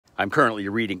I'm currently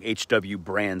reading H.W.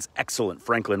 Brand's excellent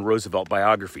Franklin Roosevelt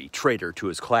biography, Traitor to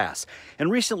His Class,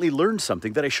 and recently learned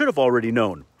something that I should have already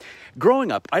known.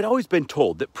 Growing up, I'd always been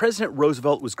told that President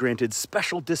Roosevelt was granted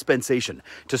special dispensation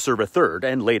to serve a third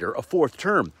and later a fourth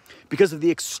term because of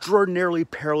the extraordinarily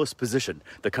perilous position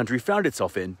the country found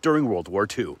itself in during World War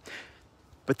II.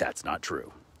 But that's not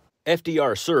true.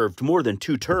 FDR served more than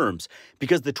 2 terms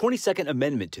because the 22nd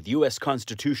Amendment to the U.S.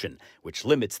 Constitution, which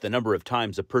limits the number of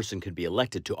times a person can be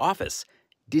elected to office,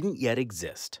 didn't yet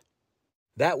exist.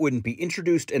 That wouldn't be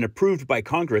introduced and approved by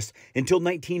Congress until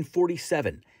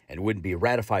 1947 and wouldn't be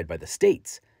ratified by the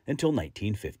states until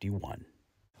 1951.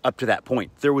 Up to that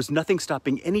point, there was nothing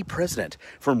stopping any president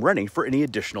from running for any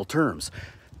additional terms.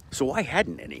 So why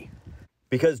hadn't any?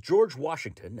 Because George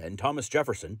Washington and Thomas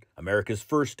Jefferson, America's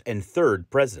first and third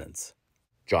presidents.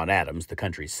 John Adams, the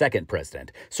country's second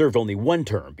president, served only 1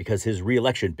 term because his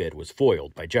re-election bid was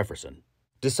foiled by Jefferson.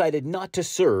 Decided not to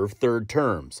serve 3rd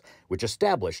terms, which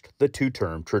established the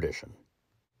 2-term tradition.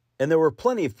 And there were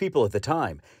plenty of people at the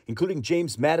time, including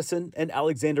James Madison and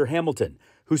Alexander Hamilton,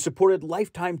 who supported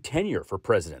lifetime tenure for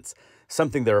presidents,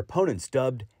 something their opponents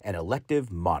dubbed an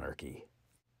elective monarchy.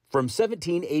 From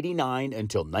 1789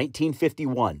 until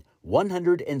 1951,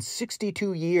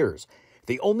 162 years,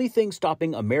 the only thing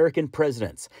stopping American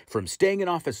presidents from staying in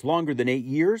office longer than 8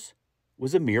 years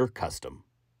was a mere custom.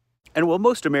 And while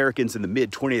most Americans in the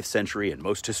mid-20th century and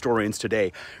most historians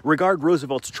today regard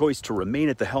Roosevelt's choice to remain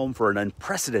at the helm for an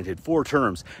unprecedented 4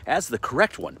 terms as the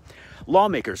correct one,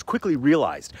 lawmakers quickly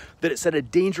realized that it set a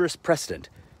dangerous precedent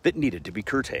that needed to be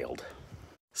curtailed.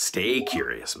 Stay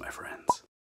curious, my friends.